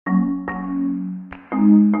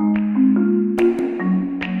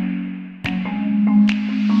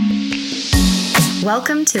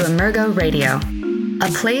Welcome to Emergo Radio, a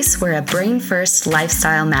place where a brain-first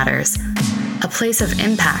lifestyle matters, a place of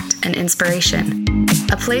impact and inspiration,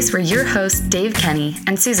 a place where your hosts Dave Kenney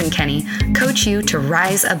and Susan Kenney coach you to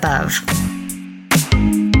rise above.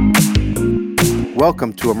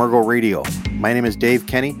 Welcome to Emergo Radio. My name is Dave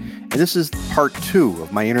Kenney, and this is part 2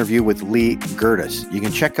 of my interview with Lee Gerdes. You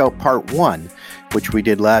can check out part 1, which we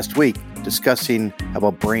did last week, discussing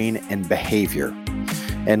about brain and behavior.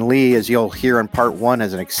 And Lee, as you'll hear in part 1,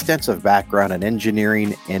 has an extensive background in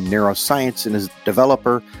engineering and neuroscience and is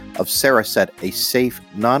developer of Cereset, a safe,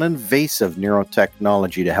 non-invasive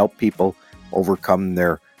neurotechnology to help people overcome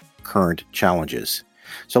their current challenges.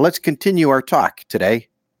 So let's continue our talk today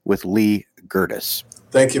with Lee Gerdes.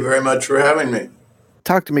 Thank you very much for having me.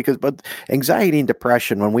 Talk to me, but anxiety and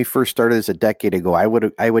depression, when we first started this a decade ago, I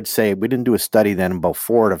would say we didn't do a study then, about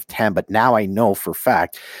 4 out of 10, but now I know for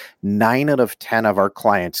fact 9 out of 10 of our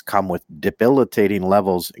clients come with debilitating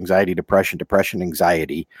levels: anxiety, depression,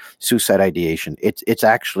 anxiety, suicide ideation. It's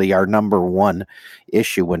actually our number one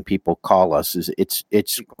issue when people call us.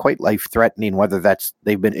 It's quite life-threatening, whether that's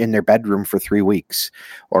they've been in their bedroom for 3 weeks,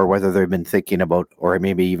 or whether they've been thinking about, or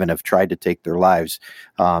maybe even have tried to take their lives.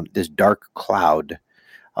 This dark cloud.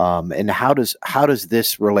 And how does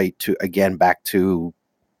this relate to, again, back to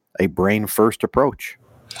a brain first approach?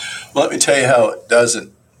 Well, let me tell you how it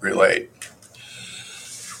doesn't relate.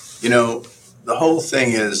 You know, the whole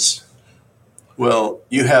thing is, well,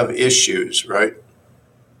 you have issues, right?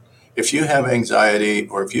 If you have anxiety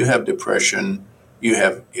or if you have depression, you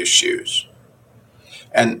have issues.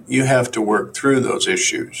 And you have to work through those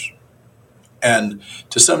issues. And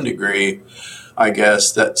to some degree, I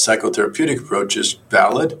guess that psychotherapeutic approach is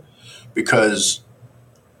valid because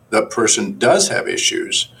the person does have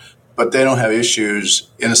issues, but they don't have issues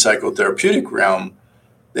in a psychotherapeutic realm.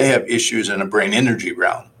 They have issues in a brain energy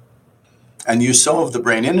realm. And you solve the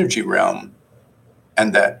brain energy realm,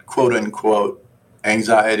 and that quote unquote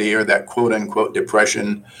anxiety or that quote unquote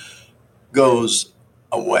depression goes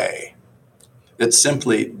away. It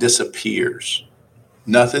simply disappears.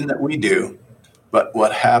 Nothing that we do. But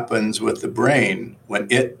what happens with the brain when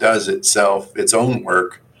it does itself, its own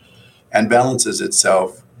work, and balances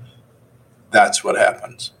itself, that's what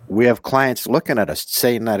happens. We have clients looking at us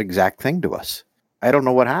saying that exact thing to us. I don't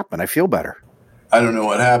know what happened. I feel better. I don't know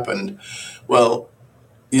what happened. Well,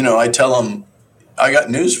 you know, I tell them, I got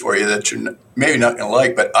news for you that you're maybe not going to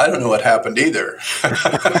like, but I don't know what happened either.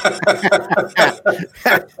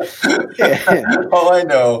 All I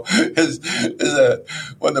know is that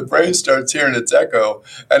when the brain starts hearing its echo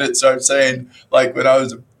and it starts saying, like when I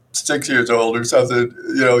was 6 years old or something,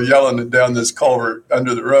 you know, yelling it down this culvert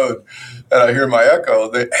under the road, and I hear my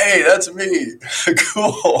echo, hey, that's me.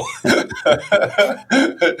 Cool.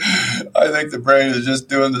 I think the brain is just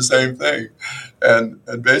doing the same thing. And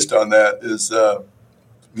based on that is,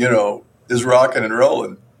 is rocking and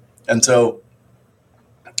rolling. And so,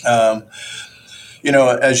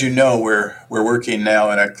 as you know, we're working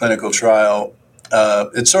now in a clinical trial.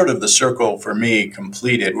 It's sort of the circle for me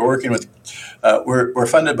completed. We're working with, we're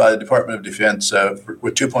funded by the Department of Defense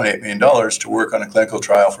with $2.8 million to work on a clinical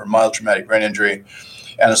trial for mild traumatic brain injury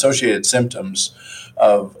and associated symptoms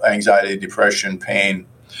of anxiety, depression, pain,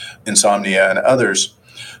 insomnia, and others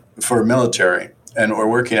for military. And we're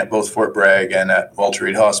working at both Fort Bragg and at Walter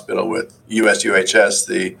Reed Hospital with USUHS,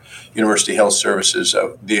 the University Health Services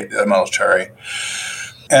of the military.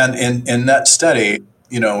 And in that study,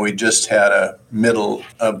 you know, we just had a middle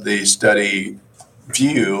of the study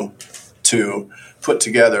view to put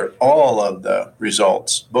together all of the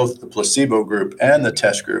results, both the placebo group and the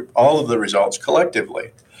test group, all of the results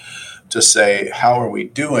collectively, to say, how are we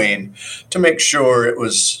doing, to make sure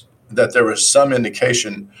that there was some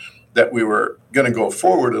indication that we were going to go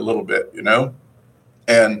forward a little bit, you know,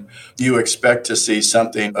 and you expect to see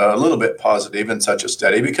something a little bit positive in such a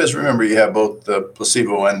study because remember, you have both the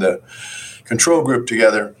placebo and the control group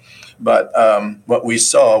together. But what we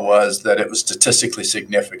saw was that it was statistically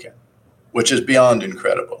significant, which is beyond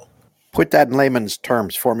incredible. Put that in layman's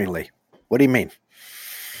terms for me, Lee. What do you mean?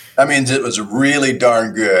 That means it was really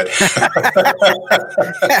darn good.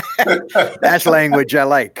 That's language I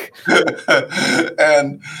like.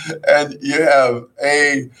 And you have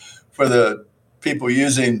A, for the people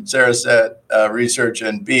using Cereset research,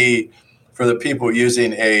 and B, for the people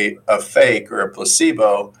using a fake or a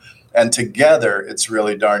placebo, and together it's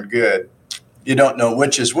really darn good. You don't know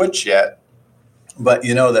which is which yet, but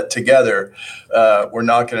you know that together we're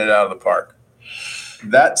knocking it out of the park.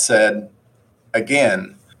 That said,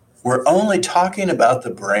 again, we're only talking about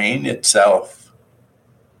the brain itself,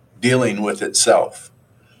 dealing with itself.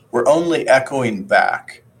 We're only echoing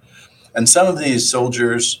back. And some of these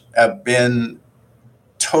soldiers have been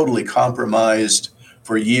totally compromised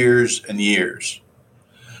for years and years.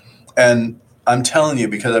 And I'm telling you,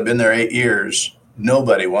 because I've been there 8 years,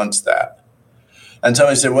 nobody wants that. And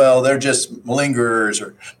somebody said, well, they're just malingerers,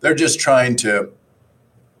 or they're just trying to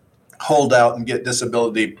hold out and get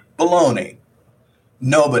disability. Baloney.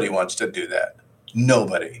 Nobody wants to do that.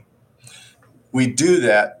 Nobody. We do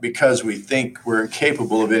that because we think we're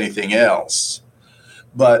incapable of anything else.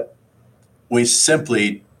 But we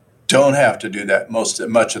simply don't have to do that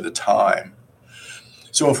much of the time.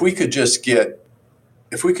 So if we could just get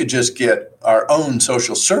our own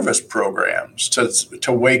social service programs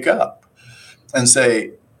to wake up and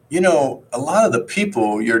say, a lot of the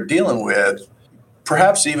people you're dealing with,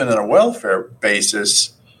 perhaps even on a welfare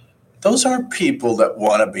basis, those aren't people that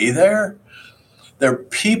want to be there. They're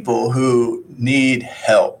people who need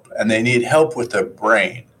help, and they need help with their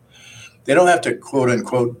brain. They don't have to, quote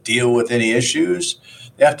unquote, deal with any issues.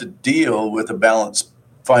 They have to deal with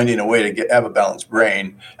finding a way to have a balanced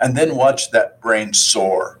brain, and then watch that brain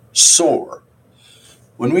soar.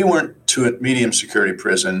 When we went to a medium security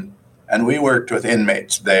prison and we worked with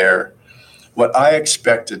inmates there, what I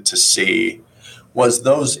expected to see was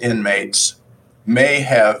those inmates may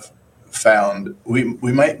have found, we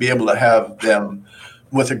might be able to have them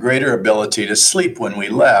with a greater ability to sleep when we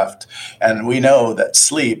left. And we know that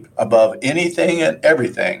sleep, above anything and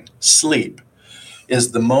everything, sleep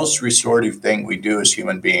is the most restorative thing we do as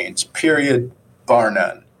human beings, period, bar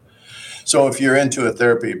none. So if you're into a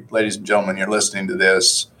therapy, ladies and gentlemen, you're listening to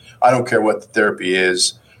this, I don't care what the therapy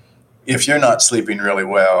is. If you're not sleeping really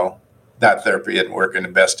well, that therapy isn't working the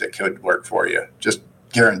best it could work for you. Just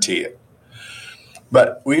guarantee it.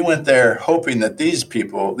 But we went there hoping that these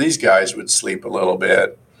guys would sleep a little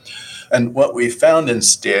bit. And what we found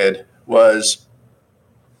instead was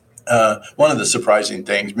one of the surprising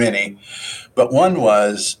things, many, but one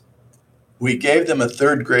was we gave them a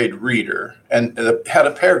third grade reader, and it had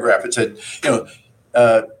a paragraph. It said,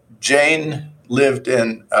 Jane lived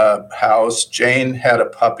in a house. Jane had a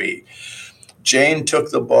puppy. Jane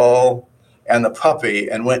took the ball and the puppy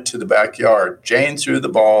and went to the backyard. Jane threw the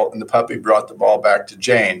ball and the puppy brought the ball back to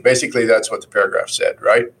Jane. Basically, that's what the paragraph said,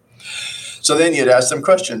 right? So then you'd ask them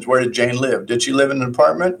questions. Where did Jane live? Did she live in an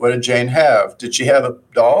apartment? What did Jane have? Did she have a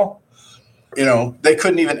doll? They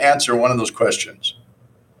couldn't even answer one of those questions.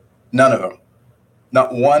 None of them.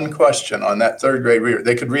 Not one question on that third grade reader.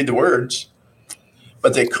 They could read the words,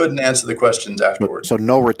 but they couldn't answer the questions afterwards. So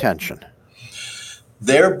no retention.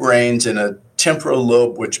 Their brains in a temporal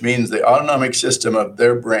lobe, which means the autonomic system of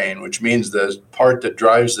their brain, which means the part that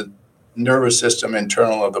drives the nervous system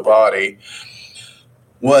internal of the body,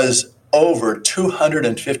 was over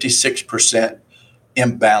 256%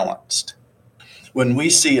 imbalanced. When we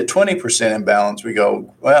see a 20% imbalance, we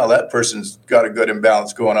go, well, that person's got a good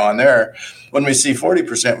imbalance going on there. When we see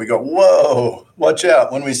 40%, we go, whoa, watch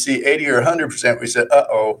out. When we see 80 or 100%, we say,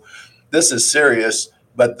 uh-oh, this is serious.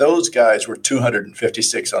 But those guys were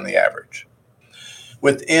 256 on the average.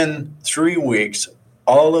 Within 3 weeks,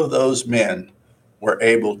 all of those men were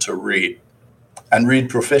able to read and read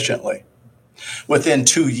proficiently. Within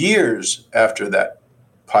 2 years after that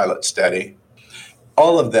pilot study,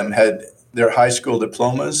 all of them had their high school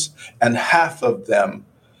diplomas, and half of them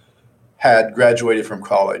had graduated from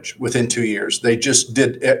college within 2 years. They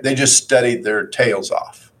just studied their tails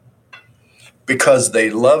off because they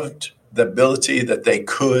loved the ability that they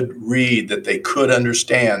could read, that they could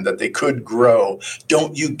understand, that they could grow.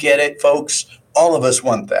 Don't you get it, folks? All of us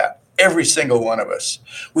want that. Every single one of us.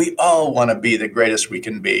 We all want to be the greatest we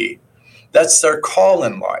can be. That's our call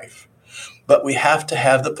in life. But we have to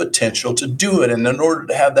have the potential to do it. And in order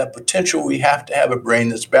to have that potential, we have to have a brain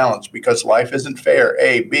that's balanced, because life isn't fair.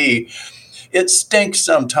 A, B, it stinks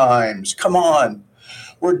sometimes. Come on.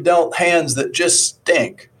 We're dealt hands that just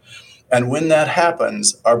stink. And when that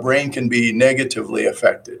happens, our brain can be negatively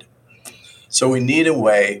affected. So we need a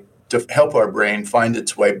way to help our brain find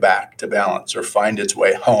its way back to balance, or find its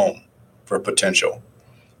way home for potential.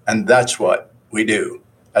 And that's what we do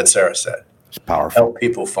at Cereset. It's powerful. Help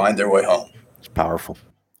people find their way home. It's powerful.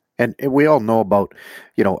 And we all know about,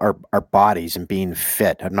 our bodies and being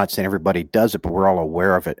fit. I'm not saying everybody does it, but we're all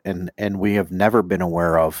aware of it. And we have never been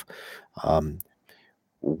aware of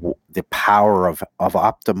the power of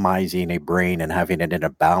optimizing a brain and having it in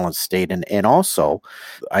a balanced state. And also,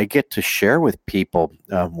 I get to share with people,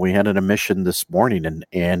 we had an admission this morning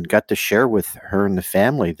and got to share with her and the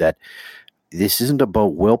family that this isn't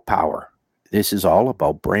about willpower. This is all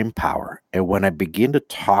about brain power. And when I begin to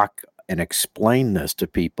talk and explain this to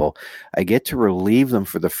people, I get to relieve them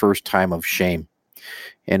for the first time of shame.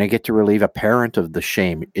 And I get to relieve a parent of the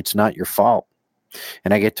shame. It's not your fault.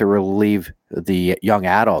 And I get to relieve the young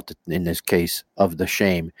adult, in this case, of the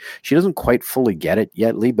shame. She doesn't quite fully get it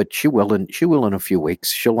yet, Lee, but she will in a few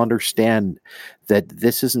weeks. She'll understand that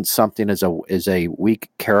this isn't something as a weak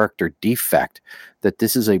character defect, that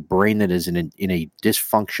this is a brain that is in a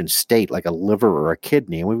dysfunction state, like a liver or a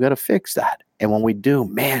kidney, and we've got to fix that. And when we do,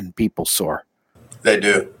 man, people soar. They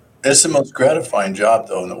do. It's the most gratifying job,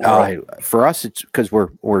 though, in the world. For us, it's because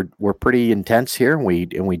we're pretty intense here, and we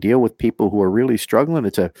deal with people who are really struggling.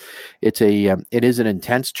 It is an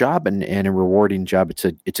intense job and a rewarding job. It's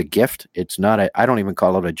a gift. It's not I don't even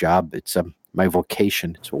call it a job. It's my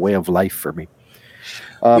vocation. It's a way of life for me.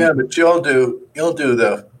 But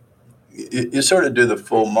you sort of do the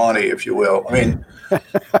full Monty, if you will. I mean.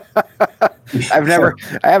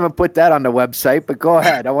 I haven't put that on the website, but go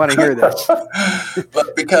ahead. I want to hear this.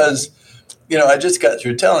 But because, I just got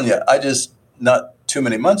through telling you, not too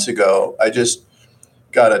many months ago, I just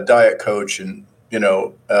got a diet coach and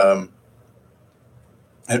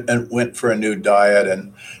went for a new diet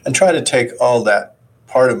and try to take all that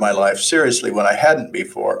part of my life seriously when I hadn't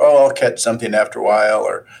before. Oh, I'll catch something after a while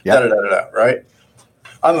or right?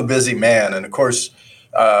 I'm a busy man. And of course,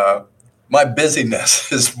 my busyness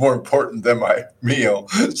is more important than my meal.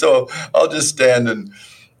 So I'll just stand and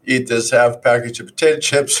eat this half package of potato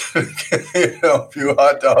chips, a few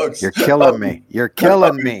hot dogs. You're killing me. You're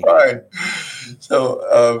killing me. Fine.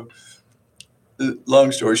 So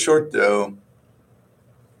long story short, though,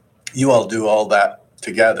 you all do all that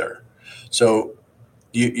together. So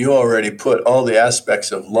you already put all the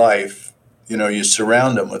aspects of life, you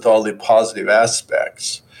surround them with all the positive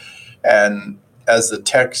aspects. And as the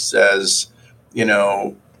text says,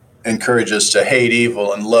 encourage us to hate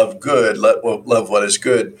evil and love good, love what is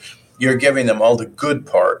good. You're giving them all the good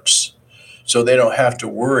parts so they don't have to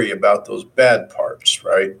worry about those bad parts,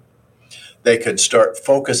 right? They could start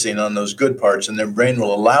focusing on those good parts, and their brain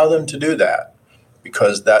will allow them to do that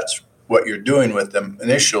because that's what you're doing with them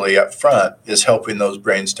initially up front is helping those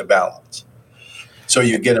brains to balance. So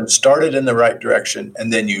you get them started in the right direction,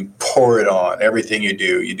 and then you pour it on everything you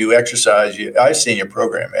do. You do exercise. I've seen your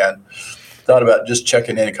program, man. Thought about just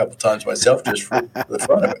checking in a couple times myself just for the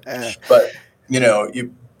fun of it. But,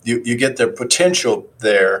 you get their potential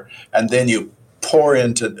there, and then you pour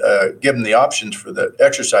into give them the options for the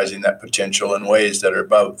exercising that potential in ways that are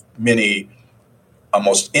above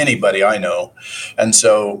almost anybody I know. And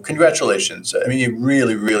so congratulations. I mean, you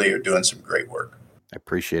really, really are doing some great work. I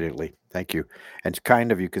appreciate it, Lee. Thank you. And it's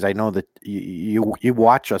kind of you because I know that you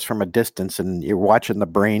watch us from a distance and you're watching the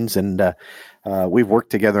brains, and we've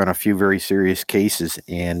worked together on a few very serious cases,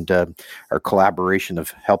 and our collaboration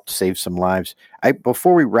have helped save some lives.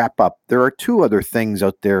 Before we wrap up, there are two other things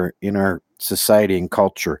out there in our society and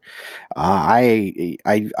culture.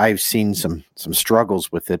 I've seen some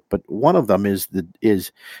struggles with it, but one of them is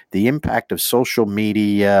the impact of social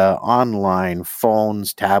media, online,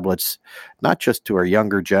 phones, tablets, not just to our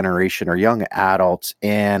younger generation or young adults,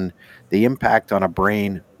 and the impact on a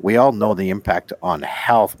brain. We all know the impact on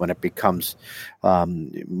health when it becomes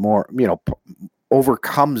more,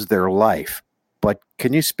 overcomes their life. But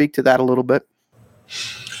can you speak to that a little bit?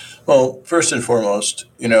 Well, first and foremost,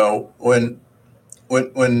 when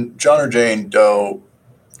John or Jane Doe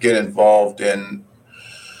get involved in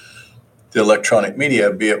the electronic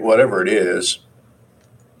media, be it whatever it is,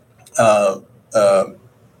 then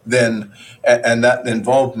that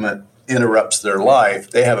involvement interrupts their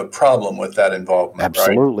life, they have a problem with that involvement.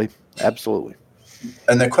 Absolutely, right? Absolutely.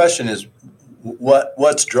 And the question is,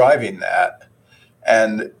 what's driving that?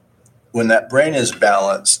 And when that brain is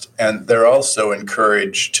balanced, and they're also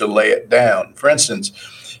encouraged to lay it down. For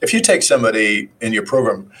instance, if you take somebody in your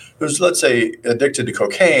program who's, let's say, addicted to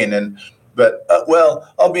cocaine,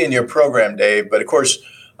 I'll be in your program, Dave, but of course,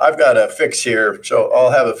 I've got a fix here, so I'll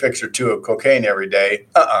have a fix or two of cocaine every day.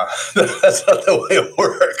 That's not the way it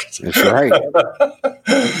works. That's right.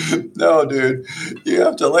 No, dude, you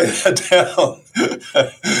have to lay that down.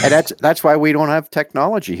 And that's why we don't have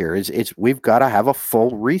technology here. It's we've got to have a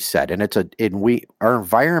full reset, and our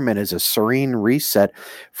environment is a serene reset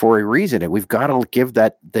for a reason. And we've got to give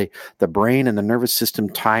that the brain and the nervous system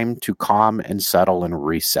time to calm and settle and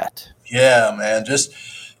reset. Yeah, man,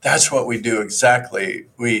 that's what we do exactly.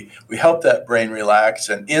 We help that brain relax,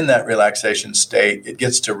 and in that relaxation state, it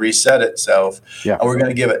gets to reset itself. Yeah. And we're going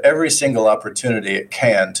to give it every single opportunity it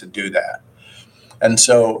can to do that. And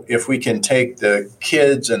so if we can take the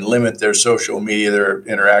kids and limit their social media, their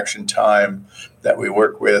interaction time that we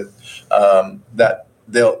work with, that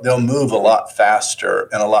they'll move a lot faster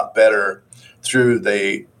and a lot better through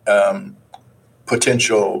the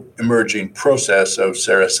potential emerging process of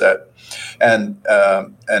Cereset, and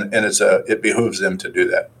it behooves them to do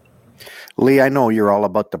that. Lee, I know you're all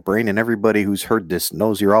about the brain, and everybody who's heard this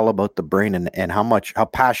knows you're all about the brain, and how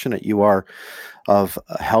passionate you are of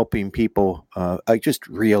helping people just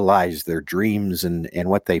realize their dreams and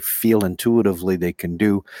what they feel intuitively they can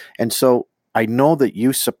do. And so I know that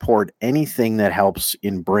you support anything that helps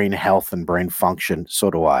in brain health and brain function.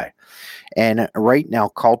 So do I. And right now,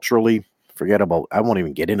 culturally, I won't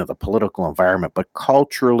even get into the political environment, but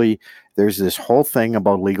culturally, there's this whole thing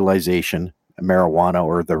about legalization, marijuana,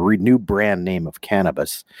 or the new brand name of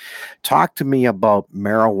cannabis. Talk to me about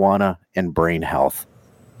marijuana and brain health.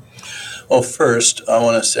 Well, first, I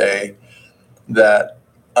want to say that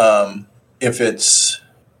if it's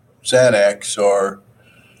Xanax or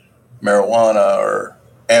marijuana or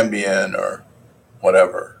Ambien or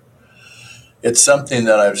whatever, it's something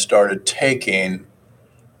that I've started taking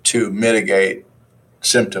to mitigate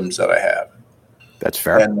symptoms that I have. That's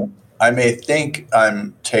fair. And I may think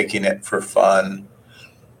I'm taking it for fun,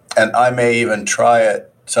 and I may even try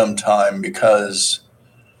it sometime because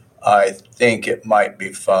I think it might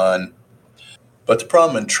be fun. But the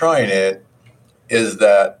problem in trying it is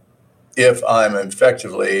that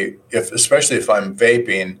especially if I'm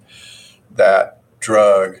vaping that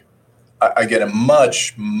drug, I get a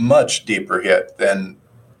much, much deeper hit than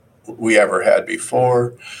we ever had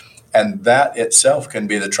before. And that itself can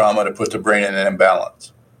be the trauma to put the brain in an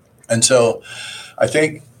imbalance. And so I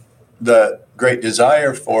think the great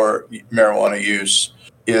desire for marijuana use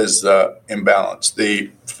is the imbalance.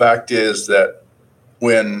 The fact is that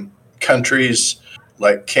when countries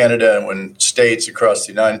like Canada and when states across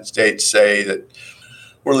the United States say that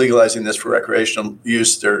we're legalizing this for recreational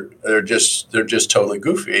use, they're just totally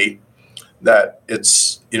goofy. That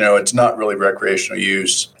it's not really recreational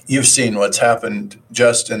use. You've seen what's happened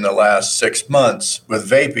just in the last 6 months with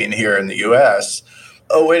vaping here in the U.S.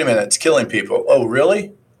 Oh, wait a minute, it's killing people. Oh,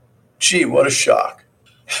 really? Gee, what a shock.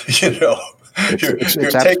 You're taking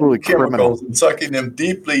chemicals criminal. And sucking them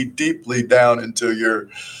deeply, deeply down into your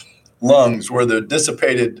lungs where they're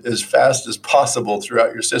dissipated as fast as possible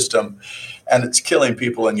throughout your system, and it's killing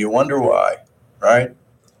people, and you wonder why, right?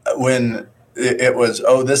 When it was,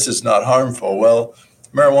 this is not harmful. Well,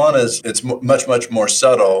 marijuana it's much, much more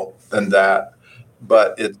subtle than that,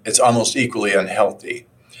 but it's almost equally unhealthy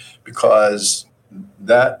because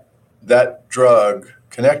that drug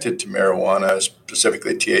connected to marijuana,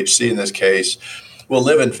 specifically THC in this case, will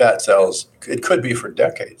live in fat cells. It could be for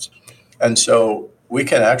decades. And so we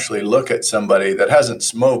can actually look at somebody that hasn't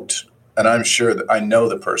smoked, and I'm sure that I know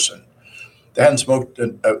the person. They hadn't smoked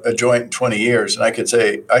a joint in 20 years, and I could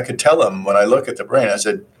tell them when I look at the brain, I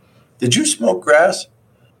said, "Did you smoke grass?"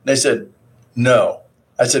 And they said, "No."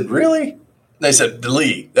 I said, "Really?" And they said,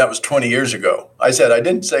 "Lee, that was 20 years ago." I said, "I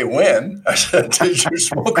didn't say when." I said, "Did you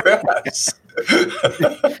smoke grass?"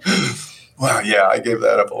 Well, yeah, I gave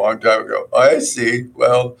that up a long time ago. I see.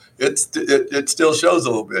 Well, it still shows a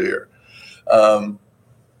little bit here.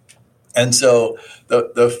 And so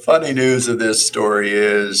the funny news of this story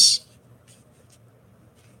is,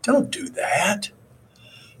 don't do that.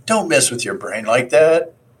 Don't mess with your brain like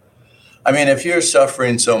that. I mean, if you're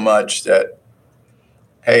suffering so much that,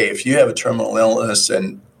 hey, if you have a terminal illness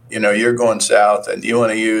and, you're going south and you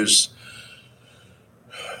want to use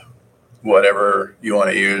whatever you want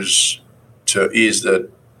to use to ease the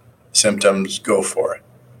symptoms, go for it.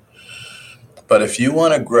 But if you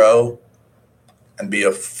want to grow and be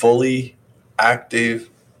a fully active,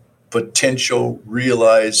 potential,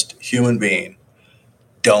 realized human being,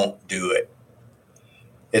 don't do it.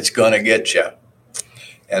 It's going to get you.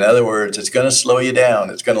 In other words, it's going to slow you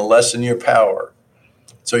down. It's going to lessen your power.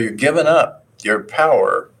 So you're giving up your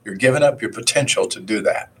power. You're giving up your potential to do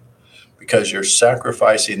that because you're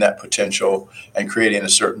sacrificing that potential and creating a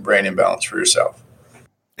certain brain imbalance for yourself.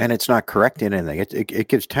 And it's not correcting anything. It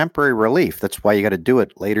gives temporary relief. That's why you got to do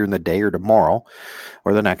it later in the day or tomorrow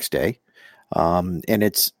or the next day. And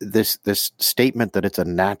it's this statement that it's a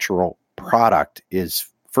natural product is,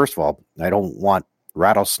 first of all, I don't want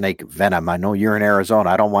rattlesnake venom. I know you're in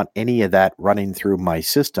Arizona. I don't want any of that running through my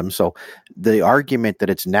system. So the argument that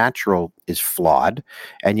it's natural is flawed,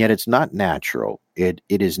 and yet it's not natural. It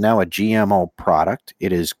is now a GMO product.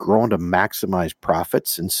 It is grown to maximize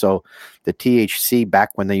profits. And so the THC,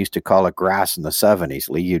 back when they used to call it grass in the 70s,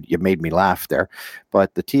 Lee, you made me laugh there,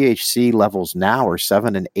 but the THC levels now are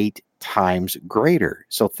 7 and 8 times greater.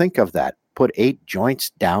 So think of that. Put 8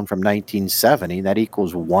 joints down from 1970. That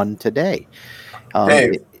equals 1 today.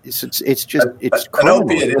 It's an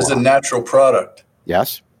opiate is a natural product.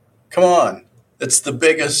 Yes. Come on. It's the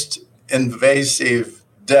biggest invasive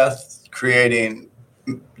death creating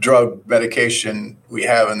drug medication we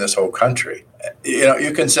have in this whole country. You know,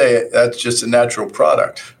 you can say that's just a natural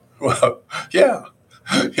product. Well, yeah,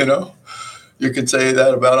 you know, you can say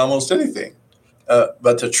that about almost anything.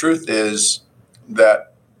 But the truth is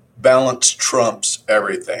that balance trumps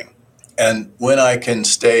everything. And when I can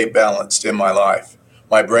stay balanced in my life,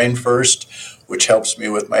 my brain first, which helps me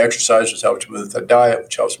with my exercise, which helps me with the diet,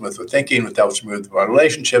 which helps me with the thinking, which helps me with my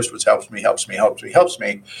relationships, which helps me,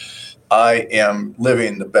 I am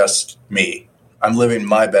living the best me. I'm living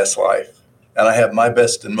my best life. And I have my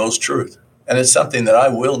best and most truth. And it's something that I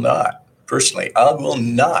will not, personally, I will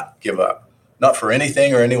not give up. Not for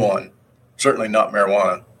anything or anyone. Certainly not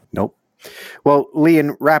marijuana. Nope. Well, Lee,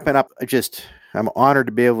 in wrapping up, I'm honored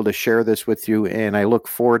to be able to share this with you, and I look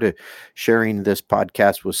forward to sharing this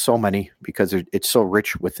podcast with so many because it's so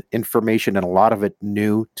rich with information and a lot of it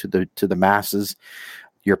new to the masses.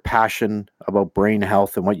 Your passion about brain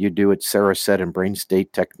health and what you do at Cereset and Brain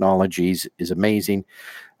State Technologies is amazing.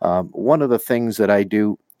 One of the things that I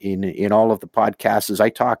do in all of the podcasts is I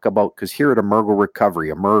talk about, because here at Emergo Recovery,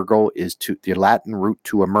 Emergo is the Latin root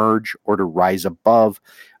to emerge or to rise above.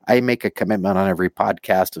 I make a commitment on every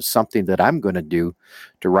podcast of something that I'm going to do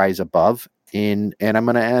to rise above. And I'm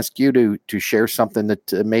going to ask you to share something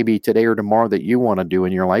that maybe today or tomorrow that you want to do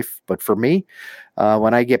in your life. But for me,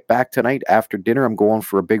 when I get back tonight after dinner, I'm going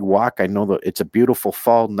for a big walk. I know that it's a beautiful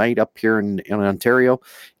fall night up here in Ontario,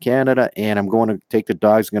 Canada, and I'm going to take the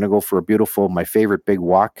dogs. I'm going to go for my favorite big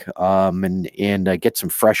walk, and get some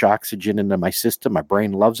fresh oxygen into my system. My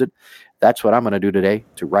brain loves it. That's what I'm going to do today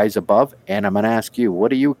to rise above. And I'm going to ask you,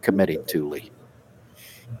 what are you committing to, Lee?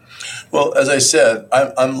 Well, as I said,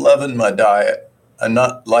 I'm loving my diet. I'm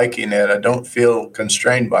not liking it. I don't feel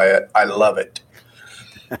constrained by it. I love it.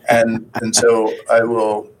 And so I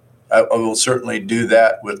will certainly do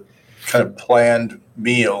that with kind of planned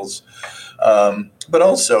meals. But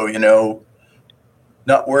also, you know,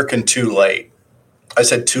 not working too late. I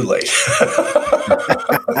said too late.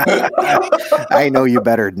 I know you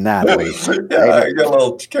better than that, Lee. Yeah, I get a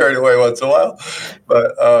little carried away once in a while.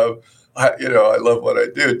 But I love what I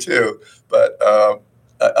do too, but I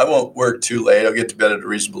won't work too late. I'll get to bed at a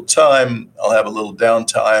reasonable time. I'll have a little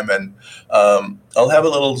downtime, and I'll have a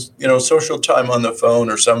little, social time on the phone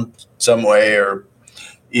or some way, or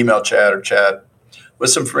email chat or chat with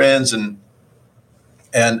some friends, and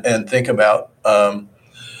think about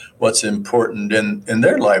what's important in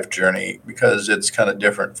their life journey, because it's kind of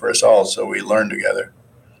different for us all. So we learn together.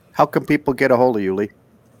 How can people get a hold of you, Lee?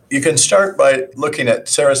 You can start by looking at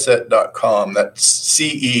Cereset.com. That's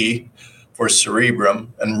CE for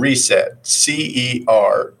cerebrum, and reset,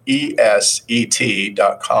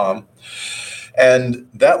 CERESET.com. And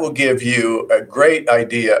that will give you a great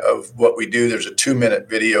idea of what we do. There's a 2-minute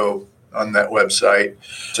video on that website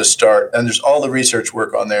to start, and there's all the research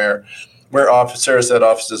work on there. Where Cereset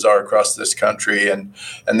offices are across this country, and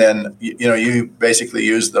then you basically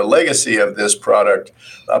use the legacy of this product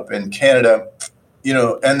up in Canada.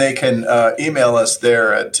 And they can email us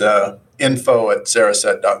there at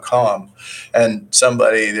info@cereset.com, and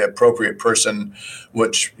somebody, the appropriate person,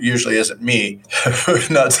 which usually isn't me,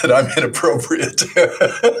 not that I'm inappropriate.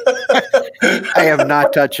 I am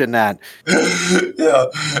not touching that. Yeah,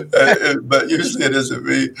 but usually it isn't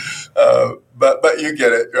me. But you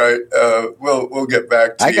get it, right? We'll get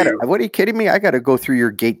back to you. What are you kidding me? I got to go through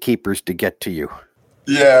your gatekeepers to get to you.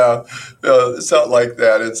 Yeah, it's not like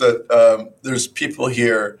that. It's that there's people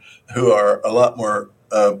here who are a lot more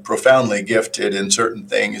profoundly gifted in certain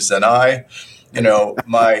things than I.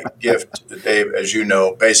 My gift, Dave, as you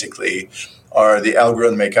know, basically are the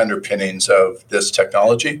algorithmic underpinnings of this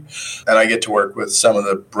technology. And I get to work with some of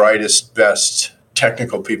the brightest, best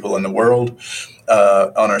technical people in the world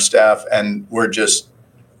on our staff, and we're just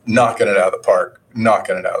knocking it out of the park.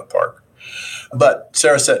 But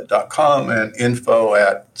Cereset.com and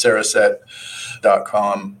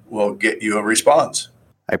info@Cereset.com will get you a response.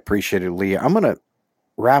 I appreciate it, Lee. I'm going to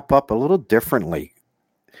wrap up a little differently.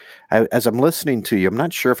 As I'm listening to you, I'm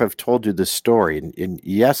not sure if I've told you this story. And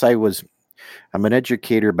yes, I'm an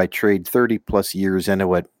educator by trade, 30 plus years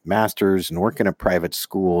into it, masters and working at private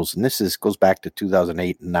schools. And this goes back to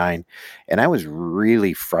 2008 and 9. And I was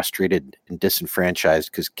really frustrated and disenfranchised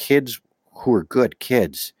because kids who were good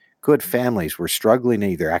kids, good families, were struggling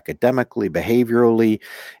either academically, behaviorally,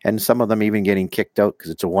 and some of them even getting kicked out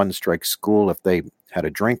because it's a one-strike school if they had a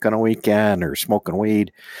drink on a weekend or smoking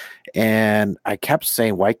weed. And I kept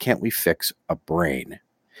saying, why can't we fix a brain?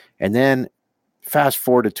 And then fast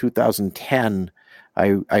forward to 2010,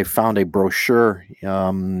 I found a brochure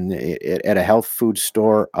at a health food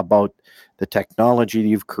store about the technology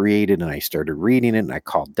you've created. And I started reading it, and I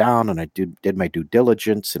called down, and I did my due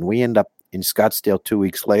diligence, and we end up in Scottsdale 2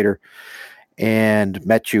 weeks later and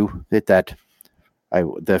met you at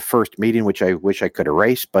the first meeting, which I wish I could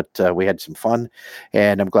erase, but we had some fun,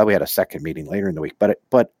 and I'm glad we had a second meeting later in the week.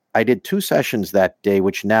 But I did 2 sessions that day,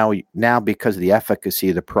 which now because of the efficacy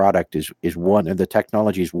of the product is one, and the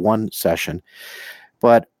technology is 1 session.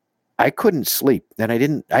 But I couldn't sleep, and I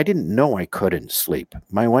didn't know I couldn't sleep.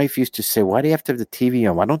 My wife used to say, "Why do you have to have the TV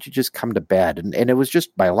on? Why don't you just come to bed?" And it was just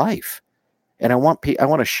my life. And I want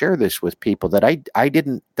to share this with people that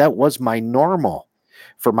that was my normal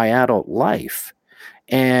for my adult life.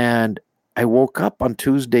 And I woke up on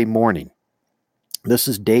Tuesday morning. This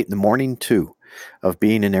is the morning 2 of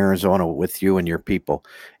being in Arizona with you and your people.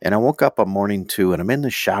 And I woke up on morning 2, and I'm in the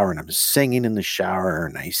shower, and I'm singing in the shower.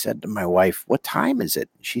 And I said to my wife, "What time is it?"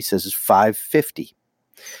 She says it's 5:50.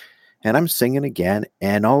 And I'm singing again.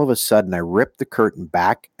 And all of a sudden I rip the curtain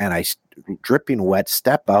back, and I, dripping wet,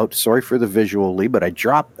 step out. Sorry for the visual, Lee, but I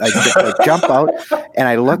jump out, and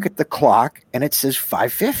I look at the clock, and it says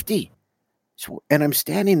 5:50. So, and I'm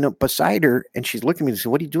standing beside her, and she's looking at me and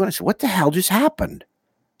said, "What are you doing?" I said, "What the hell just happened?"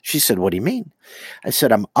 She said, "What do you mean?" I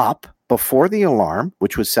said, "I'm up before the alarm,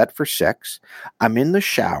 which was set for 6. I'm in the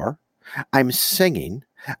shower. I'm singing.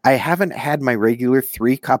 I haven't had my regular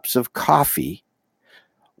 3 cups of coffee.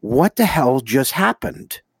 What the hell just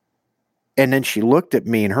happened?" And then she looked at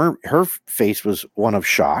me, and her face was one of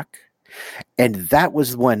shock. And that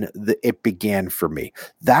was when it began for me.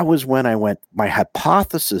 That was when my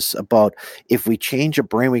hypothesis about if we change a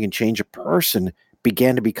brain, we can change a person,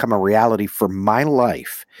 began to become a reality for my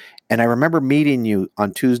life. And I remember meeting you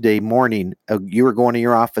on Tuesday morning. You were going to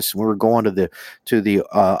your office, and we were going to the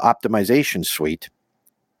optimization suite.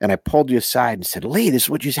 And I pulled you aside and said, "Lee, this is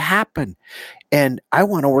what just happened. And I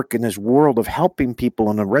want to work in this world of helping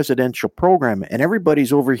people in a residential program. And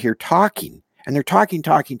everybody's over here talking, and they're talking.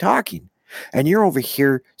 And you're over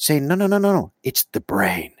here saying, no, it's the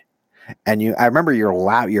brain." And I remember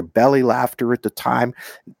your belly laughter at the time,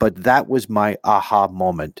 but that was my aha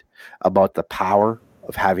moment about the power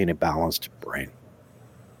of having a balanced brain.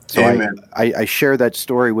 So I share that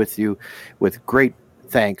story with you with great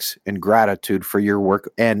thanks and gratitude for your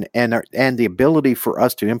work and the ability for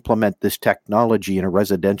us to implement this technology in a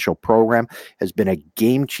residential program has been a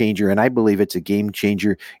game changer. And I believe it's a game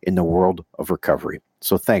changer in the world of recovery.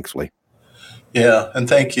 So thanks, Lee. Yeah, and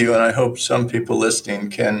thank you. And I hope some people listening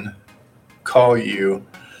can call you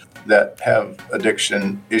that have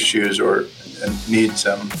addiction issues or need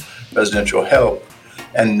some residential help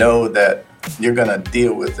and know that you're going to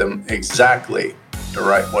deal with them exactly the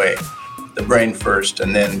right way. The brain first,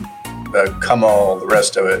 and then come all the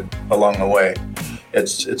rest of it along the way.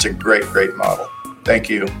 It's a great model. Thank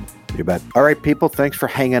you. You bet. All right, people, thanks for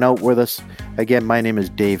hanging out with us. Again, my name is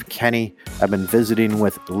Dave Kenney. I've been visiting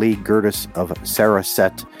with Lee Gerdes of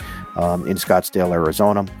Cereset in Scottsdale,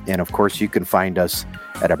 Arizona. And of course, you can find us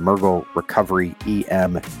at Emergo Recovery,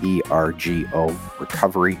 EMERGO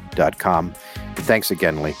recovery.com. Thanks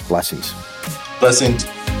again, Lee. Blessings. Blessings.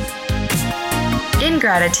 In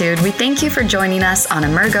gratitude, we thank you for joining us on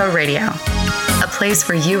Emergo Radio, a place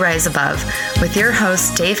where you rise above, with your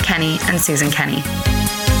hosts Dave Kenney and Susan Kenney.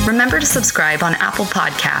 Remember to subscribe on Apple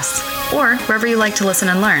Podcasts or wherever you like to listen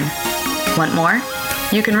and learn. Want more?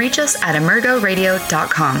 You can reach us at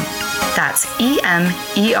emergoradio.com. That's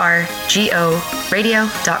EMERGO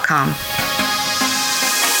radio.com.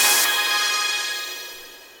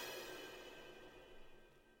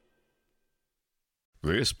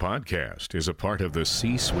 This podcast is a part of the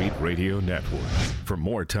C-Suite Radio Network. For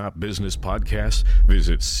more top business podcasts,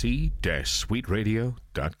 visit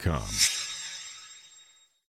c-suiteradio.com.